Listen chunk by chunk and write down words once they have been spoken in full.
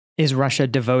Is Russia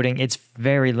devoting its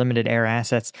very limited air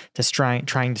assets to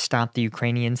trying to stop the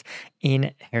Ukrainians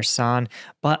in Kherson?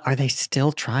 But are they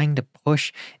still trying to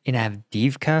push in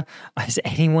Avdiivka? Is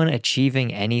anyone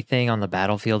achieving anything on the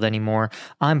battlefield anymore?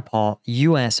 I'm Paul,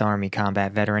 U.S. Army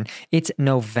combat veteran. It's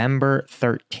November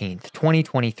 13th,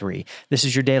 2023. This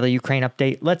is your daily Ukraine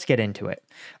update. Let's get into it.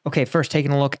 Okay, first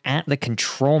taking a look at the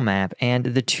control map, and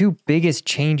the two biggest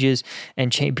changes,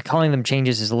 and calling them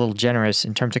changes is a little generous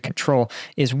in terms of control,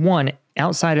 is one,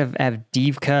 outside of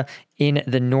Avdiivka in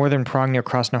the northern Prague near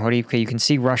Krasnohorivka, you can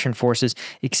see Russian forces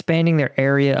expanding their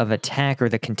area of attack, or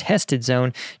the contested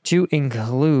zone, to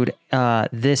include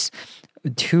this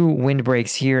two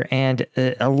windbreaks here and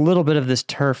a little bit of this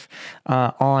turf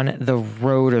on the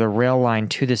road or the rail line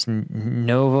to this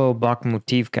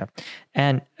Novobakhmutivka.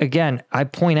 And again, I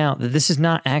point out that this is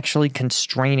not actually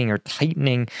constraining or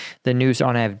tightening the noose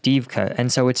on Avdiivka.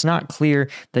 And so it's not clear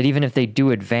that even if they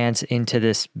do advance into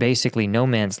this basically no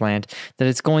man's land, that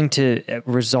it's going to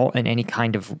result in any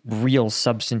kind of real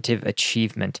substantive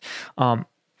achievement.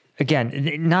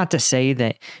 Again, not to say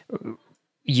that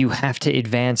you have to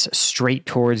advance straight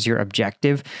towards your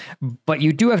objective, but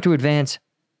you do have to advance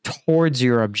towards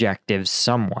your objective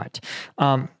somewhat.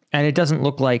 And it doesn't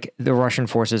look like the Russian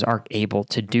forces are able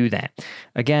to do that.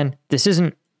 Again, this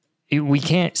isn't, we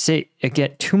can't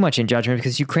get too much in judgment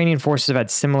because Ukrainian forces have had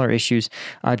similar issues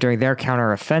during their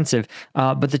counteroffensive.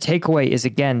 But the takeaway is,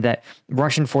 again, that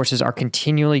Russian forces are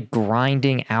continually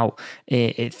grinding out,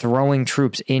 throwing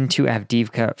troops into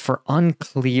Avdiivka for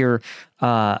unclear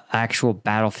actual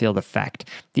battlefield effect.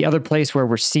 The other place where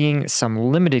we're seeing some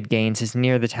limited gains is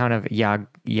near the town of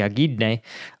Yagidne.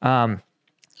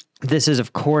 This is,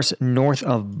 of course, north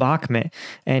of Bakhmut,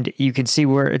 and you can see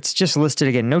where it's just listed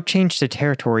again, no change to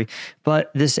territory, but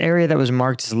this area that was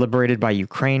marked as liberated by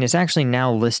Ukraine is actually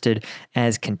now listed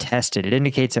as contested. It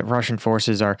indicates that Russian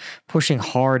forces are pushing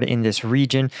hard in this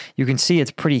region. You can see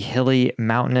it's pretty hilly,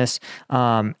 mountainous.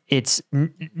 It's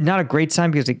not a great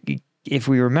sign because if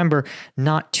we remember,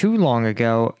 not too long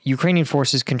ago, Ukrainian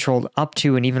forces controlled up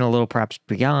to and even a little perhaps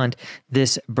beyond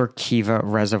this Berkiva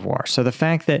reservoir. So the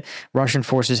fact that Russian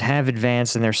forces have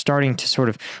advanced and they're starting to sort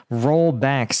of roll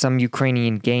back some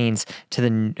Ukrainian gains to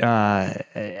the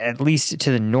at least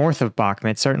to the north of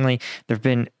Bakhmut. Certainly, there have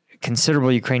been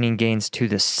considerable Ukrainian gains to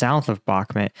the south of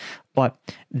Bakhmut, but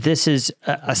this is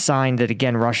a sign that,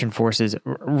 again, Russian forces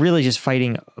really just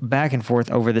fighting back and forth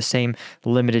over the same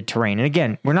limited terrain. And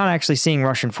again, we're not actually seeing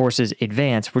Russian forces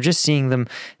advance. We're just seeing them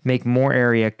make more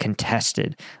area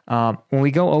contested. When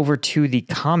we go over to the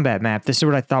combat map, this is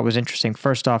what I thought was interesting.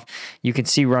 First off, you can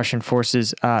see Russian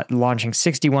forces launching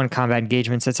 61 combat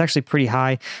engagements. That's actually pretty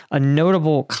high. A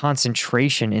notable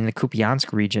concentration in the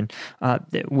Kupiansk region,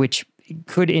 which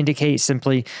could indicate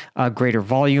simply a greater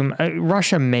volume.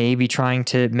 Russia may be trying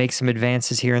to make some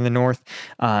advances here in the north.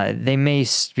 They may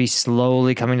be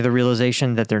slowly coming to the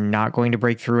realization that they're not going to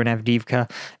break through in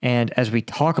Avdiivka. And as we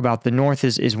talk about, the north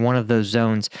is one of those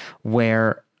zones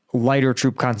where lighter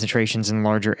troop concentrations in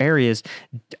larger areas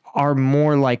are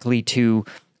more likely to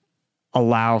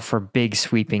allow for big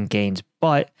sweeping gains.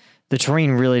 But the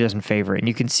terrain really doesn't favor it. And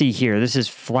you can see here, this is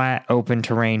flat, open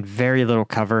terrain, very little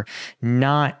cover,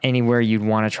 not anywhere you'd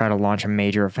want to try to launch a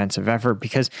major offensive effort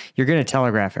because you're going to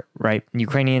telegraph it, right?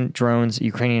 Ukrainian drones,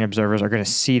 Ukrainian observers are going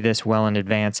to see this well in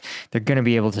advance. They're going to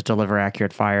be able to deliver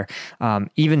accurate fire.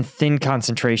 Even thin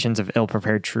concentrations of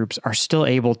ill-prepared troops are still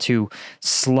able to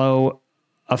slow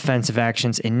offensive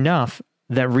actions enough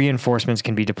that reinforcements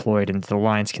can be deployed and the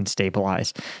lines can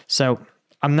stabilize. So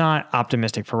I'm not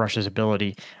optimistic for Russia's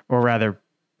ability, or rather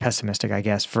pessimistic, I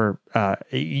guess,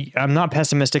 I'm not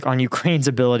pessimistic on Ukraine's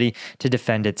ability to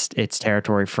defend its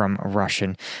territory from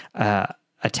Russian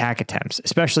attack attempts,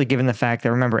 especially given the fact that,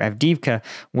 remember, Avdiivka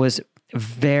was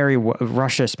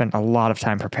Russia spent a lot of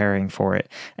time preparing for it,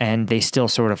 and they still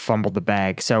sort of fumbled the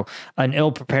bag. So an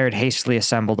ill-prepared, hastily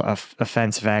assembled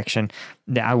offensive action,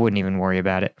 I wouldn't even worry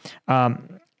about it.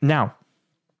 Now,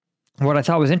 what I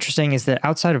thought was interesting is that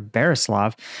outside of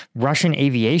Berislav, Russian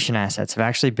aviation assets have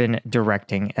actually been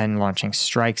directing and launching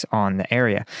strikes on the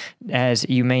area. As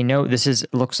you may know, this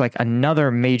looks like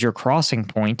another major crossing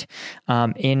point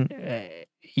in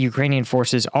Ukrainian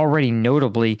forces already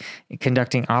notably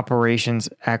conducting operations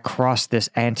across this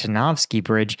Antonovsky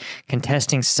Bridge,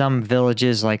 contesting some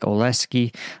villages like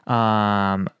Oleski,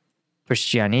 Prishyanivka,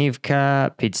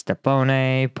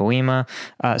 Pidstapone, Poima.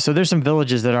 So there's some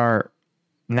villages that are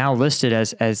now listed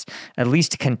as at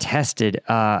least contested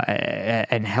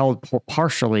and held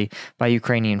partially by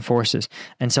Ukrainian forces.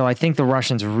 And so I think the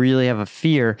Russians really have a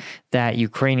fear that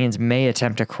Ukrainians may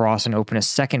attempt to cross and open a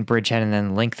second bridgehead and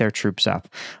then link their troops up.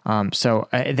 So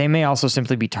they may also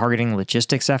simply be targeting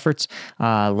logistics efforts.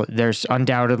 There's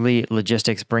undoubtedly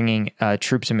logistics bringing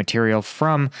troops and material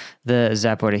from the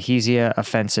Zaporizhzhia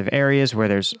offensive areas where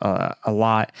there's a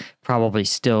lot probably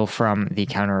still from the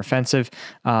counteroffensive.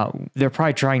 They're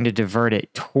probably trying to divert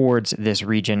it towards this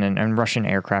region, and Russian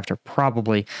aircraft are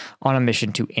probably on a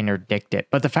mission to interdict it.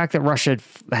 But the fact that Russia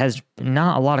has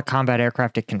not a lot of combat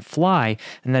aircraft it can fly,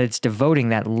 and that it's devoting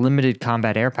that limited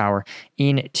combat air power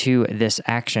into this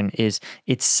action is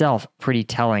itself pretty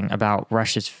telling about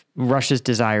Russia's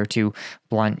desire to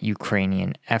blunt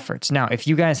Ukrainian efforts. Now, if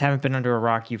you guys haven't been under a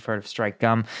rock, you've heard of Strike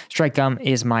Gum. Strike Gum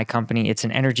is my company. It's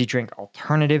an energy drink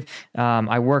alternative.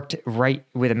 I worked right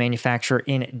with a manufacturer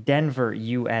in Denver,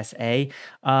 USA,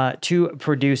 to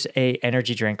produce a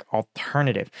energy drink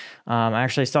alternative. I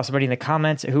actually saw somebody in the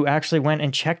comments who actually went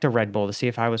and checked a Red Bull to see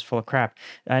if I was full of crap.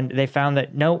 And they found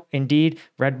that, no, indeed,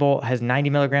 Red Bull has 90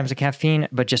 milligrams of caffeine,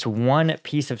 but just one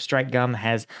piece of Strike Gum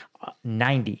has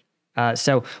 90.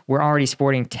 So we're already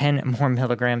sporting 10 more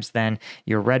milligrams than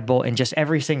your Red Bull in just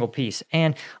every single piece.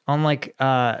 And unlike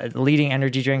leading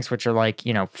energy drinks, which are like,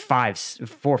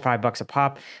 $4 or $5 a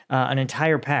pop, an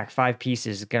entire pack, 5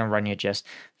 pieces, is going to run you just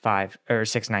 $5 or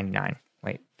 $6.99.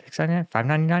 Wait, $6.99?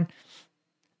 $5.99?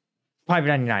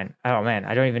 $5.99. Oh man,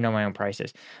 I don't even know my own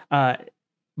prices.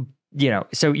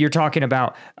 So you're talking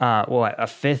about a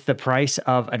fifth the price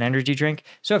of an energy drink.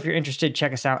 So if you're interested,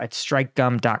 check us out at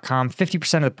strikegum.com.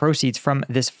 50% of the proceeds from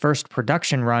this first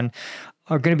production run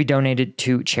are going to be donated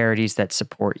to charities that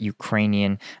support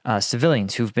Ukrainian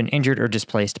civilians who've been injured or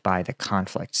displaced by the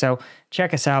conflict. So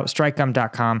check us out,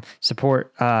 strikegum.com.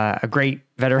 Support a great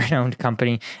veteran-owned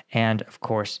company, and of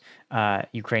course,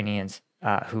 Ukrainians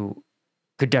who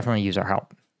could definitely use our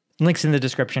help. Links in the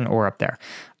description or up there.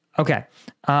 Okay,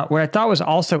 what I thought was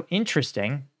also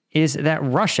interesting is that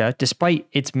Russia, despite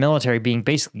its military being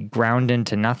basically ground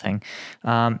into nothing,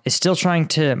 is still trying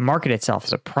to market itself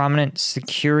as a prominent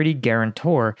security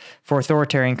guarantor for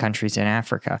authoritarian countries in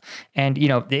Africa. And,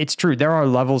 it's true, there are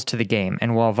levels to the game.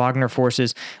 And while Wagner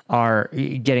forces are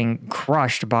getting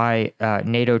crushed by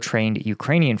NATO-trained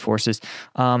Ukrainian forces,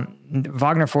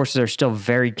 Wagner forces are still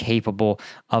very capable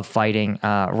of fighting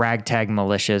ragtag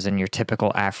militias and your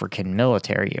typical African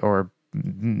military or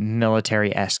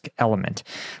military-esque element.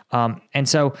 And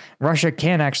so Russia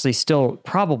can actually still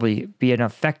probably be an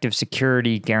effective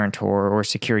security guarantor or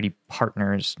security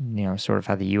partners, sort of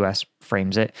how the U.S.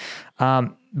 frames it,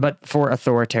 but for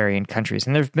authoritarian countries.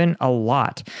 And there's been a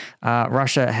lot.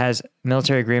 Russia has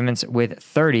military agreements with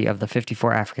 30 of the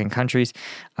 54 African countries,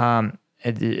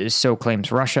 so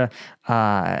claims Russia.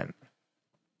 Right?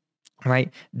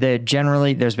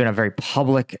 There's been a very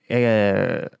public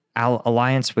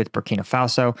alliance with Burkina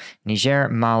Faso, Niger,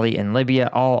 Mali, and Libya,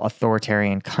 all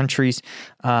authoritarian countries.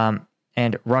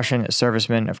 And Russian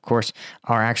servicemen, of course,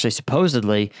 are actually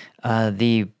supposedly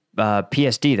the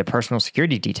PSD, the personal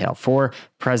security detail for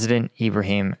President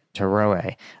Ibrahim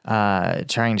Traoré,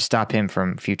 trying to stop him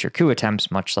from future coup attempts,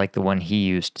 much like the one he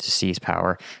used to seize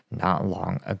power not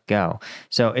long ago.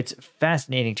 So it's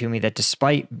fascinating to me that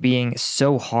despite being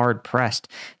so hard pressed,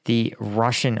 the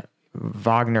Russian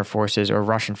Wagner forces or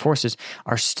Russian forces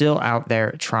are still out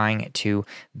there trying to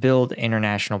build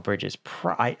international bridges.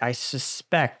 I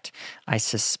suspect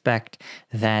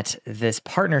that this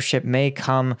partnership may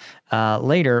come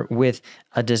later with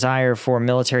a desire for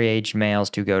military-aged males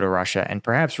to go to Russia and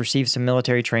perhaps receive some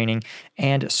military training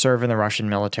and serve in the Russian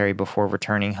military before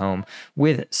returning home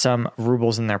with some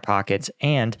rubles in their pockets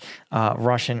and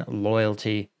Russian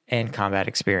loyalty and combat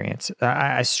experience.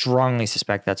 I strongly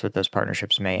suspect that's what those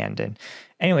partnerships may end in.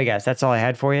 Anyway, guys, that's all I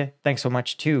had for you. Thanks so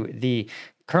much to the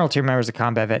Colonel tier members of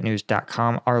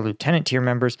CombatVetNews.com, our Lieutenant tier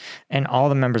members, and all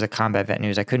the members of Combat Vet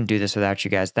News. I couldn't do this without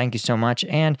you guys. Thank you so much,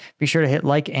 and be sure to hit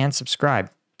like and subscribe.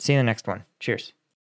 See you in the next one. Cheers.